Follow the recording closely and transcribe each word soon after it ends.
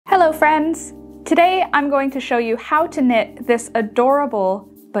Hello friends! Today I'm going to show you how to knit this adorable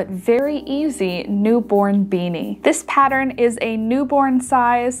but very easy newborn beanie. This pattern is a newborn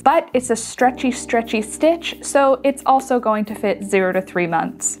size, but it's a stretchy stitch, so it's also going to fit 0 to 3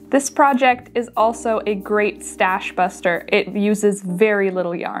 months. This project is also a great stash buster. It uses very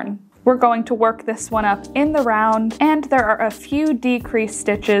little yarn. We're going to work this one up in the round, and there are a few decreased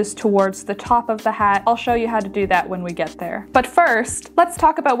stitches towards the top of the hat. I'll show you how to do that when we get there. But first, let's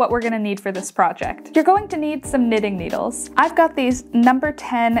talk about what we're gonna need for this project. You're going to need some knitting needles. I've got these number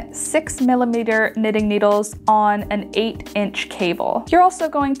 10 6mm knitting needles on an 8-inch cable. You're also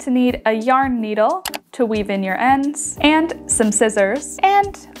going to need a yarn needle to weave in your ends, and some scissors,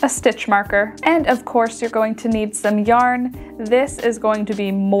 and a stitch marker. And of course, you're going to need some yarn. This is going to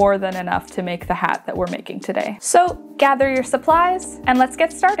be more than enough to make the hat that we're making today. So gather your supplies and let's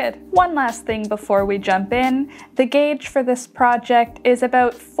get started. One last thing before we jump in. The gauge for this project is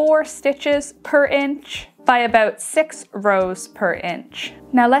about 4 stitches per inch by about 6 rows per inch.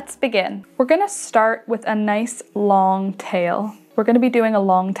 Now let's begin. We're gonna start with a nice long tail. We're going to be doing a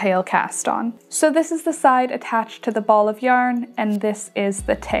long tail cast on. So this is the side attached to the ball of yarn, and this is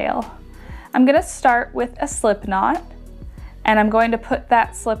the tail. I'm going to start with a slip knot, and I'm going to put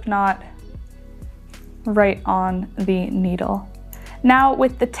that slip knot right on the needle. Now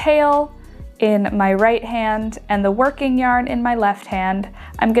with the tail in my right hand and the working yarn in my left hand,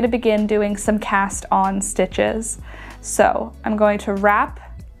 I'm going to begin doing some cast on stitches. So I'm going to wrap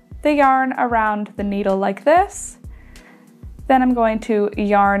the yarn around the needle like this. Then I'm going to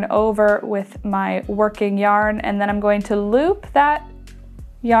yarn over with my working yarn, and then I'm going to loop that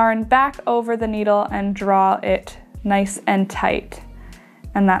yarn back over the needle and draw it nice and tight.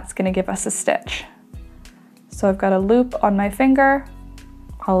 And that's going to give us a stitch. So I've got a loop on my finger.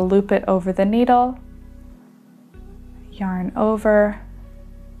 I'll loop it over the needle, yarn over,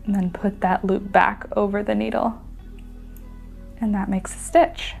 and then put that loop back over the needle. And that makes a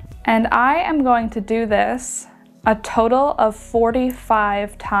stitch. And I am going to do this a total of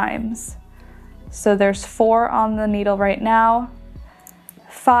 45 times. So there's 4 on the needle right now,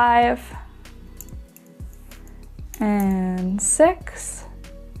 5, and 6.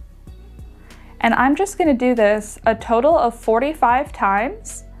 And I'm just gonna do this a total of 45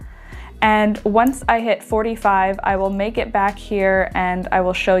 times. And once I hit 45, I will make it back here and I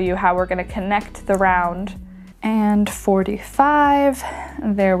will show you how we're gonna connect the round. And 45,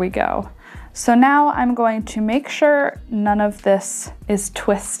 there we go. So now I'm going to make sure none of this is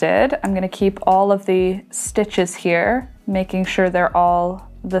twisted. I'm going to keep all of the stitches here, making sure they're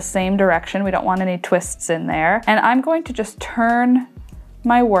all the same direction. We don't want any twists in there. And I'm going to just turn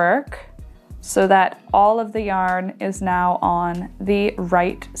my work so that all of the yarn is now on the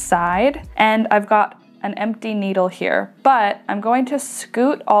right side. And I've got an empty needle here, but I'm going to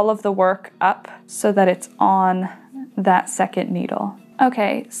scoot all of the work up so that it's on that second needle.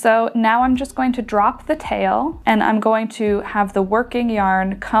 Okay, so now I'm just going to drop the tail, and I'm going to have the working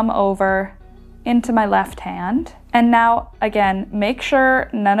yarn come over into my left hand. And now, again, make sure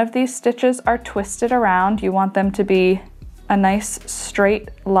none of these stitches are twisted around. You want them to be a nice straight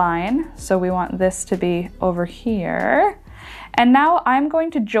line. So we want this to be over here. And now I'm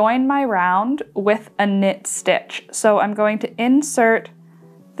going to join my round with a knit stitch. So I'm going to insert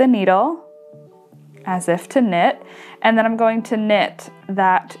the needle as if to knit, and then I'm going to knit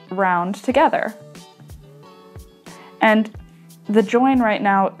that round together. And the join right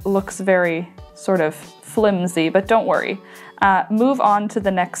now looks very sort of flimsy, but don't worry. Move on to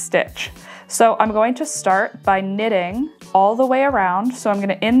the next stitch. So I'm going to start by knitting all the way around. So I'm going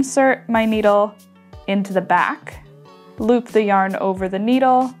to insert my needle into the back, loop the yarn over the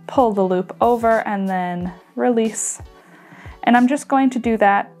needle, pull the loop over, and then release. And I'm just going to do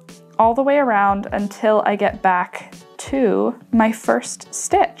that all the way around until I get back to my first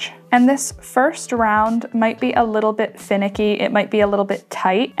stitch. And this first round might be a little bit finicky, it might be a little bit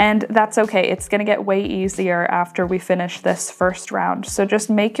tight, and that's okay. It's gonna get way easier after we finish this first round. So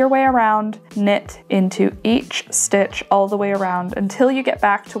just make your way around, knit into each stitch all the way around until you get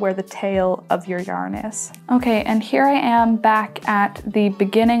back to where the tail of your yarn is. Okay, and here I am back at the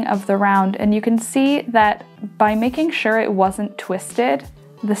beginning of the round, and you can see that by making sure it wasn't twisted,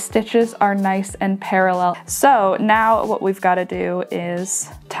 the stitches are nice and parallel. So now what we've got to do is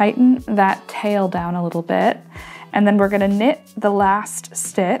tighten that tail down a little bit, and then we're going to knit the last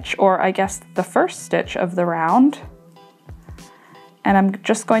stitch, or I guess the first stitch of the round. And I'm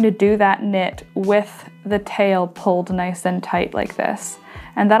just going to do that knit with the tail pulled nice and tight like this.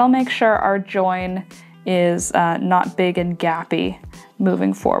 And that'll make sure our join is not big and gappy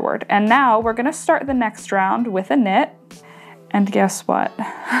moving forward. And now we're going to start the next round with a knit. And guess what?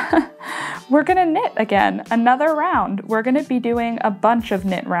 We're gonna knit again, another round. We're gonna be doing a bunch of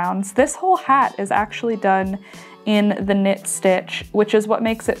knit rounds. This whole hat is actually done in the knit stitch, which is what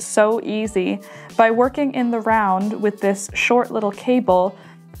makes it so easy. By working in the round with this short little cable,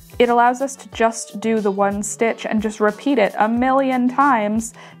 it allows us to just do the one stitch and just repeat it a million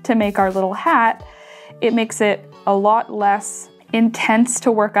times to make our little hat. It makes it a lot less intense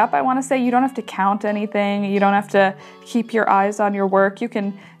to work up. I want to say you don't have to count anything. You don't have to keep your eyes on your work. You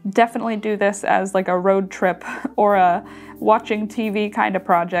can definitely do this as like a road trip or a watching TV kind of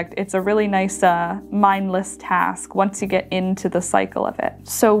project. It's a really nice mindless task once you get into the cycle of it.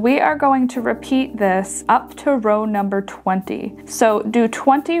 So we are going to repeat this up to row number 20. So do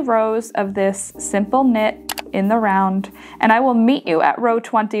 20 rows of this simple knit in the round, and I will meet you at row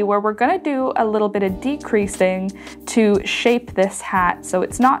 20 where we're gonna do a little bit of decreasing to shape this hat. So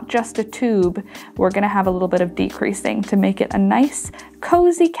it's not just a tube, we're gonna have a little bit of decreasing to make it a nice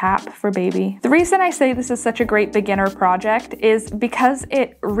cozy cap for baby. The reason I say this is such a great beginner project is because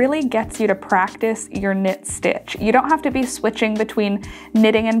it really gets you to practice your knit stitch. You don't have to be switching between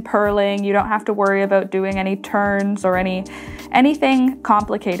knitting and purling. You don't have to worry about doing any turns or anything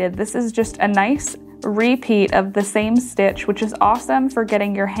complicated. This is just a nice repeat of the same stitch, which is awesome for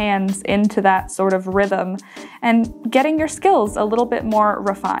getting your hands into that sort of rhythm and getting your skills a little bit more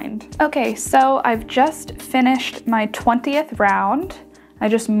refined. Okay, so I've just finished my 20th round. I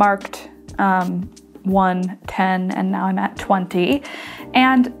just marked 1, 10, and now I'm at 20.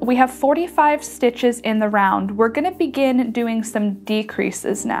 And we have 45 stitches in the round. We're gonna begin doing some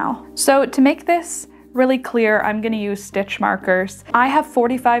decreases now. So to make this really clear, I'm gonna use stitch markers. I have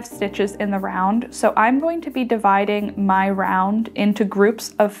 45 stitches in the round, so I'm going to be dividing my round into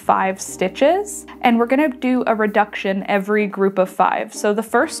groups of 5 stitches, and we're gonna do a reduction every group of 5. So the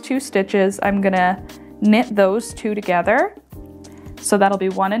first 2 stitches, I'm gonna knit those 2 together. So that'll be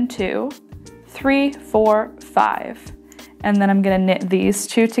 1 and 2, 3, 4, 5. And then I'm gonna knit these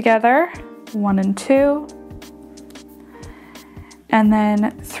 2 together, 1 and 2, and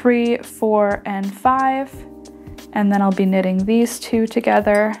then 3, 4, and 5, and then I'll be knitting these 2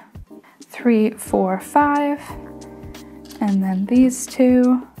 together, 3, 4, 5, and then these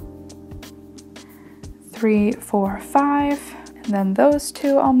 2, 3, 4, 5, and then those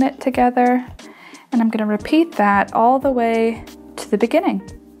 2 I'll knit together, and I'm gonna repeat that all the way to the beginning.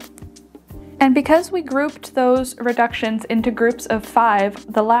 And because we grouped those reductions into groups of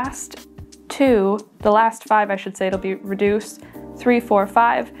 5, the last 5 I should say, it'll be reduced 3, 4,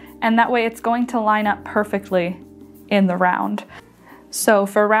 5, and that way it's going to line up perfectly in the round. So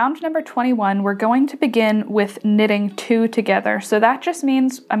for round number 21, we're going to begin with knitting 2 together. So that just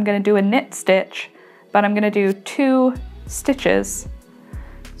means I'm gonna do a knit stitch, but I'm gonna do 2 stitches.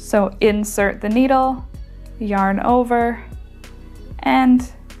 So insert the needle, yarn over, and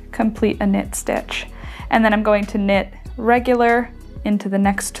complete a knit stitch. And then I'm going to knit regular into the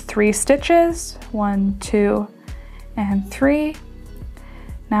next 3 stitches, 1, 2, and 3.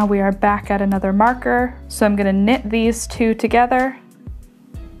 Now we are back at another marker. So I'm gonna knit these 2 together,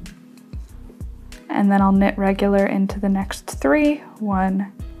 and then I'll knit regular into the next 3,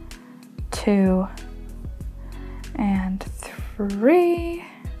 1, 2, and 3.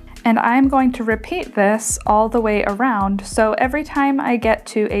 And I'm going to repeat this all the way around. So every time I get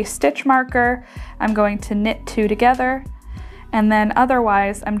to a stitch marker, I'm going to knit 2 together, and then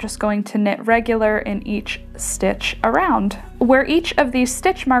otherwise I'm just going to knit regular in each stitch around. Where each of these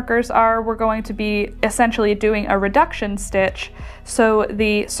stitch markers are, we're going to be essentially doing a reduction stitch, so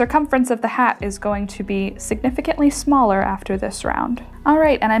the circumference of the hat is going to be significantly smaller after this round. All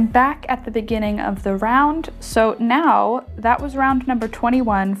right, and I'm back at the beginning of the round. So now, that was round number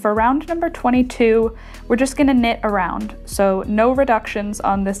 21. For round number 22, we're just gonna knit around. So no reductions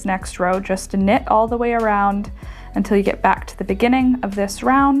on this next row, just knit all the way around until you get back to the beginning of this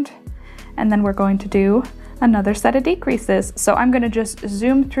round, and then we're going to do another set of decreases. So I'm gonna just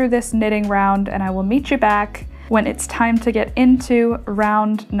zoom through this knitting round, and I will meet you back when it's time to get into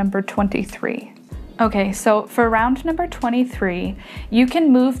round number 23. Okay, so for round number 23, you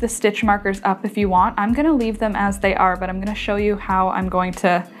can move the stitch markers up if you want. I'm gonna leave them as they are, but I'm gonna show you how I'm going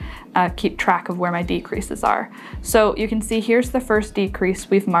to keep track of where my decreases are. So you can see here's the first decrease,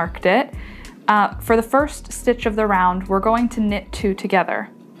 we've marked it. For the first stitch of the round, we're going to knit 2 together.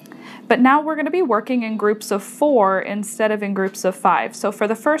 But now we're going to be working in groups of 4 instead of in groups of 5. So for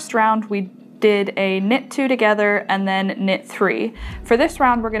the first round, we did a knit 2 together and then knit 3. For this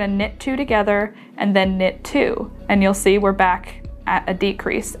round, we're going to knit 2 together and then knit 2. And you'll see we're back at a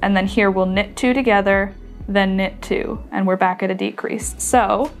decrease. And then here we'll knit 2 together, then knit 2, and we're back at a decrease.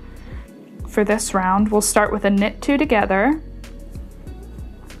 So for this round, we'll start with a knit 2 together,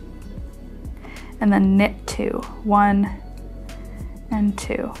 and then knit 2, 1 and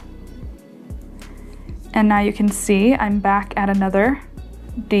 2. And now you can see I'm back at another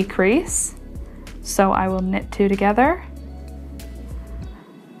decrease. So I will knit 2 together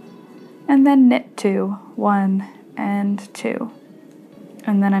and then knit 2, 1 and 2.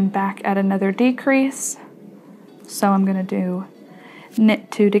 And then I'm back at another decrease. So I'm gonna do knit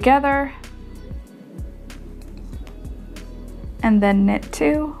 2 together and then knit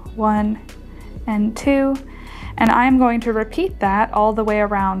 2, 1 and 2. And I'm going to repeat that all the way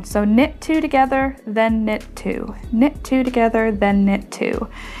around. So knit 2 together, then knit 2, knit 2 together, then knit 2.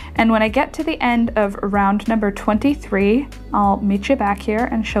 And when I get to the end of round number 23, I'll meet you back here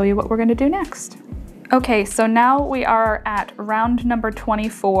and show you what we're gonna do next. Okay, so now we are at round number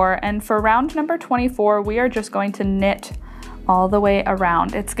 24, and for round number 24, we are just going to knit all the way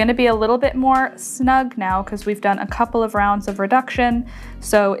around. It's going to be a little bit more snug now because we've done a couple of rounds of reduction.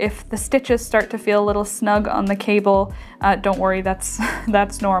 So if the stitches start to feel a little snug on the cable, don't worry,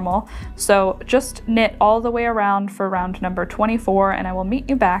 that's normal. So just knit all the way around for round number 24, and I will meet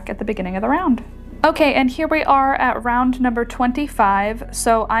you back at the beginning of the round. Okay, and here we are at round number 25.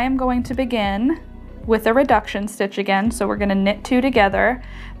 So I am going to begin with a reduction stitch again. So we're going to knit 2 together,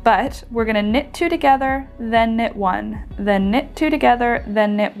 but we're going to knit 2 together, then knit 1, then knit 2 together,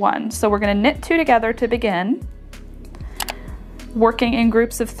 then knit 1. So we're going to knit 2 together to begin, working in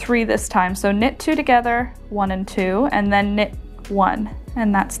groups of 3 this time. So knit 2 together, 1 and 2, and then knit 1,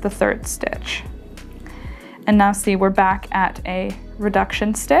 and that's the 3rd stitch. And now see, we're back at a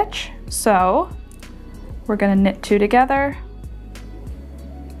reduction stitch. So we're going to knit 2 together,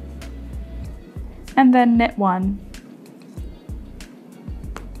 and then knit 1.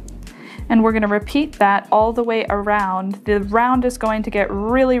 And we're going to repeat that all the way around. The round is going to get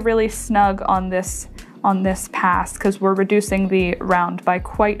really, really snug on this pass because we're reducing the round by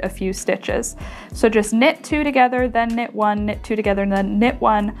quite a few stitches. So just knit 2 together, then knit 1, knit 2 together, and then knit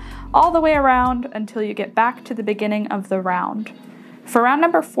 1 all the way around until you get back to the beginning of the round. For round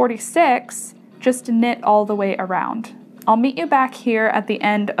number 46, just knit all the way around. I'll meet you back here at the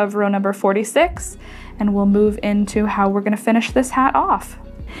end of row number 46, and we'll move into how we're going to finish this hat off.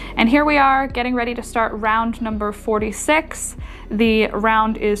 And here we are getting ready to start round number 46. The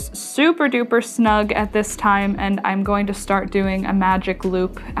round is super duper snug at this time, and I'm going to start doing a magic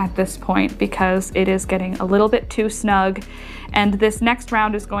loop at this point because it is getting a little bit too snug. And this next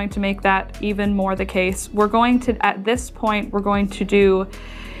round is going to make that even more the case. We're going to, at this point, we're going to do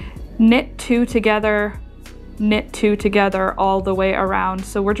knit 2 together, knit 2 together all the way around.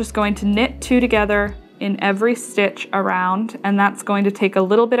 So we're just going to knit 2 together in every stitch around, and that's going to take a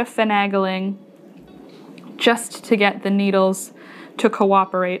little bit of finagling just to get the needles to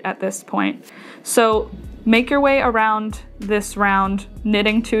cooperate at this point. So make your way around this round,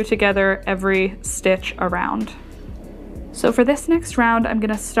 knitting 2 together every stitch around. So for this next round, I'm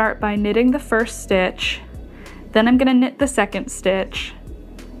going to start by knitting the 1st stitch, then I'm going to knit the 2nd stitch,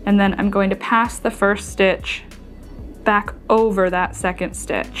 and then I'm going to pass the 1st stitch back over that 2nd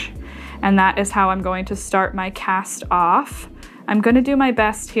stitch. And that is how I'm going to start my cast off. I'm going to do my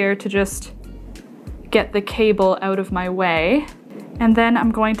best here to just get the cable out of my way. And then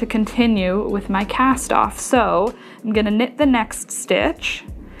I'm going to continue with my cast off. So I'm going to knit the next stitch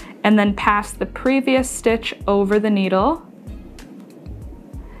and then pass the previous stitch over the needle.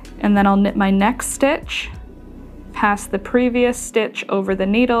 And then I'll knit my next stitch, pass the previous stitch over the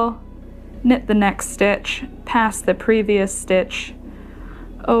needle, knit the next stitch, pass the previous stitch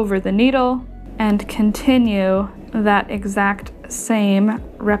over the needle, and continue that exact same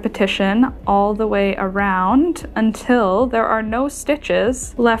repetition all the way around until there are no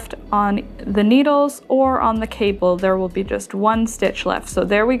stitches left on the needles or on the cable. There will be just 1 stitch left. So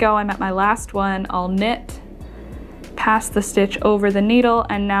there we go, I'm at my last one. I'll knit, pass the stitch over the needle,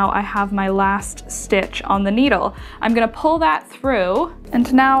 and now I have my last stitch on the needle. I'm going to pull that through,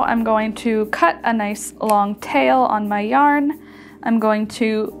 and now I'm going to cut a nice long tail on my yarn. I'm going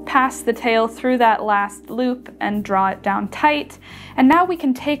to pass the tail through that last loop and draw it down tight. And now we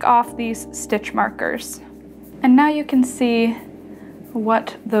can take off these stitch markers. And now you can see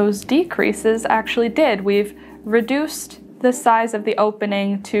what those decreases actually did. We've reduced the size of the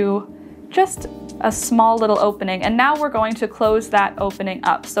opening to just a small little opening, and now we're going to close that opening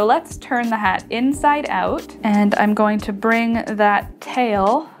up. So let's turn the hat inside out, and I'm going to bring that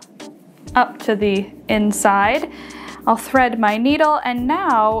tail up to the inside. I'll thread my needle, and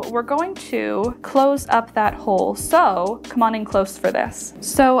now we're going to close up that hole. So come on in close for this.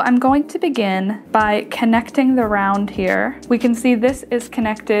 So I'm going to begin by connecting the round here. We can see this is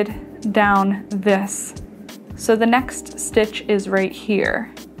connected down this. So the next stitch is right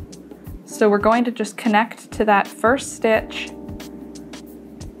here. So we're going to just connect to that first stitch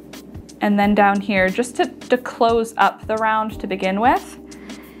and then down here just to close up the round to begin with.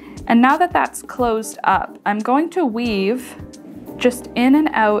 And now that that's closed up, I'm going to weave just in and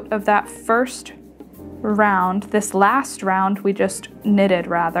out of that first round, this last round we just knitted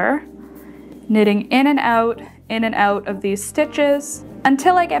rather, knitting in and out of these stitches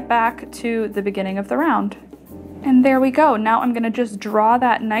until I get back to the beginning of the round. And there we go. Now I'm going to just draw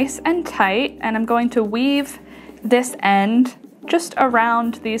that nice and tight, and I'm going to weave this end just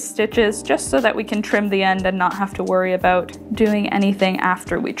around these stitches just so that we can trim the end and not have to worry about doing anything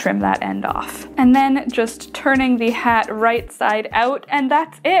after we trim that end off. And then just turning the hat right side out, and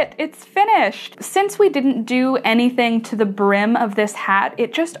that's it. It's finished. Since we didn't do anything to the brim of this hat,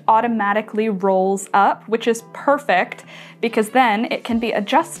 it just automatically rolls up, which is perfect because then it can be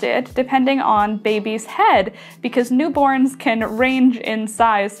adjusted depending on baby's head, because newborns can range in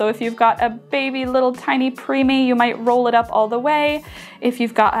size. So if you've got a baby little tiny preemie, you might roll it up all the way. If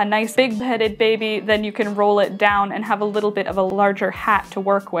you've got a nice big-headed baby, then you can roll it down and have a little bit of a larger hat to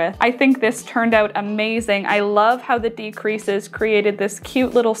work with. I think this turned out amazing. I love how the decreases created this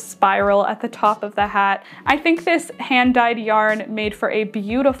cute little spiral at the top of the hat. I think this hand-dyed yarn made for a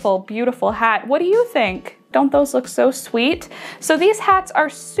beautiful, beautiful hat. What do you think? Don't those look so sweet? So these hats are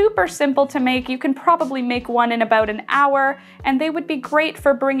super simple to make. You can probably make one in about an hour, and they would be great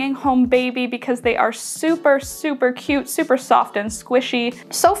for bringing home baby because they are super, super cute, super soft and squishy.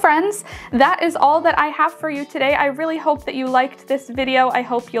 So friends, that is all that I have for you today. I really hope that you liked this video. I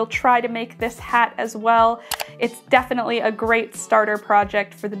hope you'll try to make this hat as well. It's definitely a great starter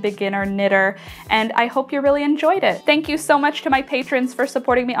project for the beginner knitter, and I hope you really enjoyed it. Thank you so much to my patrons for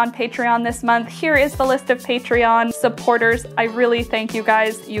supporting me on Patreon this month. Here is the list of Patreon supporters. I really thank you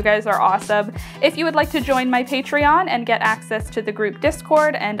guys. You guys are awesome. If you would like to join my Patreon and get access to the group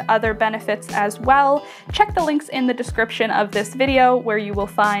Discord and other benefits as well, check the links in the description of this video where you will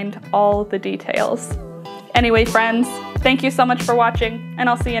find all the details. Anyway, friends, thank you so much for watching, and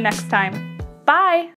I'll see you next time. Bye!